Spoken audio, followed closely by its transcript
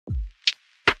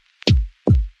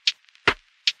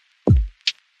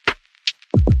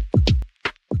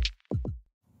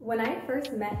When I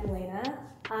first met Lena,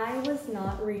 I was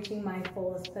not reaching my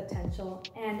fullest potential,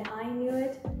 and I knew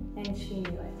it and she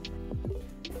knew it.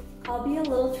 I'll be a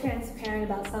little transparent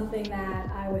about something that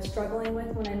I was struggling with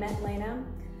when I met Lena.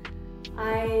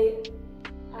 I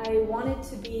wanted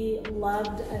to be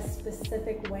loved a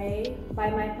specific way by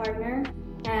my partner,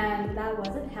 and that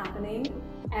wasn't happening,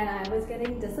 and I was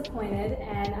getting disappointed,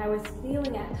 and I was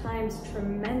feeling at times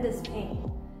tremendous pain,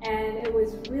 and it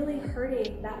was really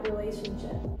hurting that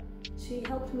relationship. She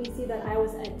helped me see that I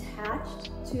was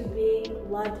attached to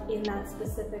being loved in that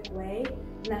specific way,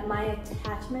 and that my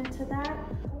attachment to that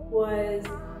was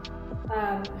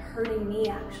hurting me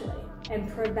actually, and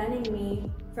preventing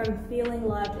me from feeling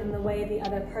loved in the way the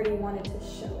other party wanted to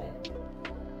show it.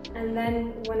 And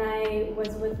then when I was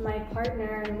with my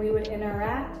partner and we would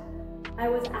interact, I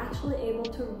was actually able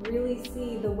to really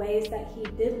see the ways that he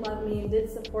did love me and did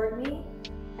support me.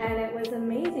 And it was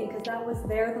amazing because that was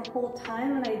there the whole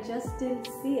time and I just didn't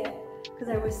see it because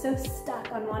I was so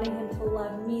stuck on wanting him to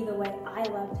love me the way I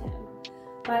loved him.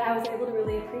 But I was able to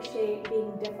really appreciate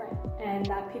being different and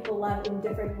that people love in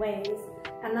different ways,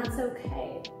 and that's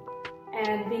okay.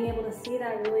 And being able to see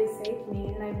that really saved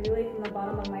me, and I really, from the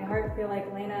bottom of my heart, feel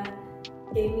like Lena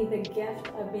gave me the gift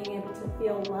of being able to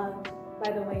feel loved by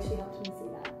the way she helped me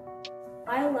see that.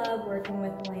 I love working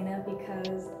with Lena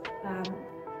because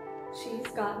she's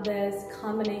got this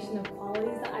combination of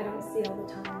qualities that I don't see all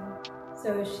the time.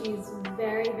 So she's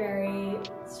very, very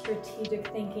strategic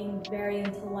thinking, very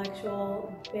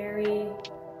intellectual, very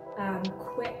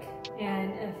quick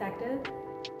and effective.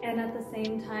 And at the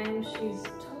same time, she's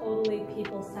totally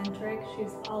people-centric.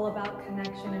 She's all about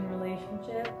connection and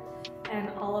relationship and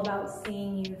all about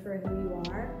seeing you for who you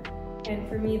are. And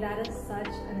for me, that is such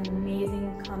an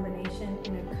amazing combination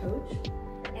in a coach.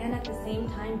 And at the same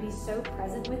time, be so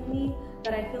present with me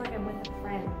that I feel like I'm with a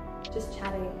friend, just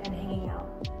chatting and hanging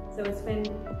out. So it's been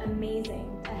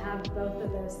amazing to have both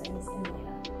of those things in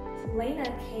Lena.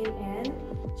 Lena came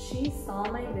in, she saw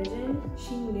my vision,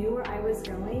 she knew where I was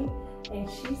going, and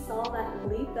she saw that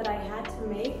leap that I had to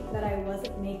make that I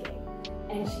wasn't making.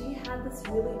 And she had this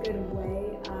really good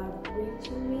way of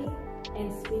reaching me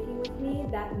and speaking with me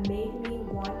that made me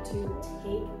want to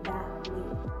take that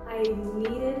leap. I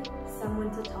needed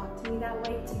someone to talk to me that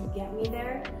way to get me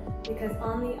there, because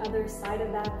on the other side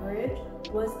of that bridge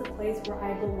was the place where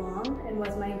I belonged and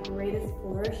was my greatest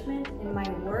flourishment in my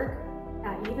work,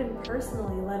 even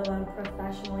personally, let alone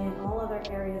professionally, in all other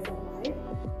areas of life.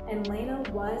 And Lena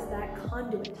was that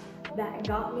conduit that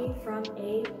got me from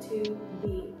A to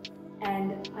B.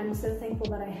 And I'm so thankful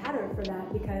that I had her for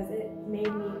that, because it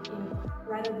made me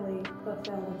incredibly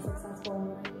fulfilled and successful in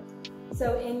life.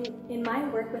 So in my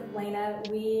work with Lena,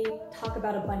 we talk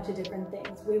about a bunch of different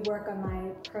things. We work on my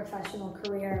professional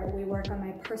career, we work on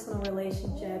my personal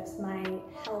relationships, my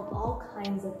health, all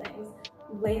kinds of things.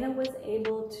 Lena was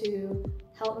able to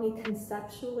help me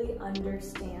conceptually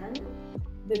understand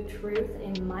the truth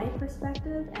in my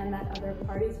perspective and that other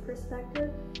party's perspective,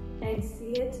 and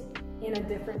see it in a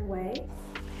different way.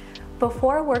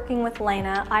 Before working with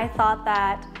Lena, I thought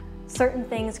that certain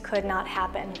things could not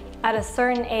happen. At a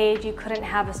certain age, you couldn't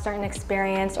have a certain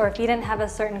experience, or if you didn't have a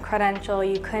certain credential,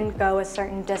 you couldn't go a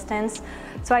certain distance.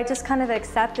 So I just kind of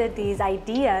accepted these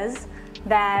ideas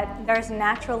that there's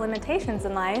natural limitations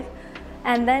in life.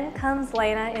 And then comes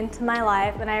Lena into my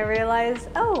life, and I realized,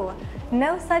 oh,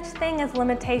 no such thing as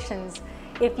limitations.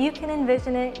 If you can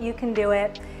envision it, you can do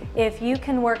it. If you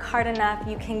can work hard enough,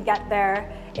 you can get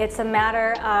there. It's a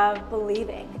matter of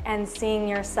believing and seeing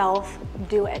yourself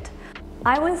do it.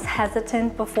 I was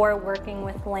hesitant before working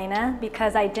with Lena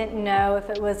because I didn't know if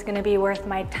it was going to be worth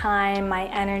my time, my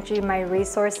energy, my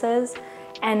resources.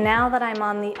 And now that I'm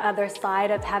on the other side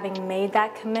of having made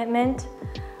that commitment,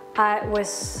 it was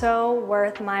so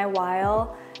worth my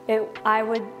while. I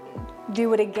would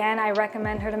do it again. I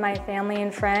recommend her to my family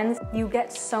and friends. You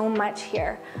get so much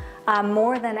here,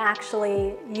 more than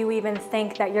actually you even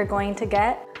think that you're going to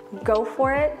get. Go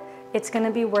for it. It's going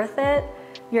to be worth it.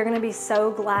 You're going to be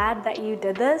so glad that you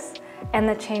did this, and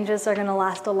the changes are going to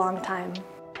last a long time.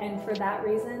 And for that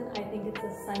reason, I think it's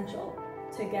essential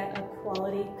to get a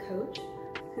quality coach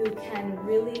who can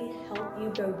really help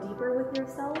you go deeper with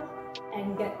yourself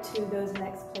and get to those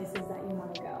next places that you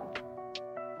want to go.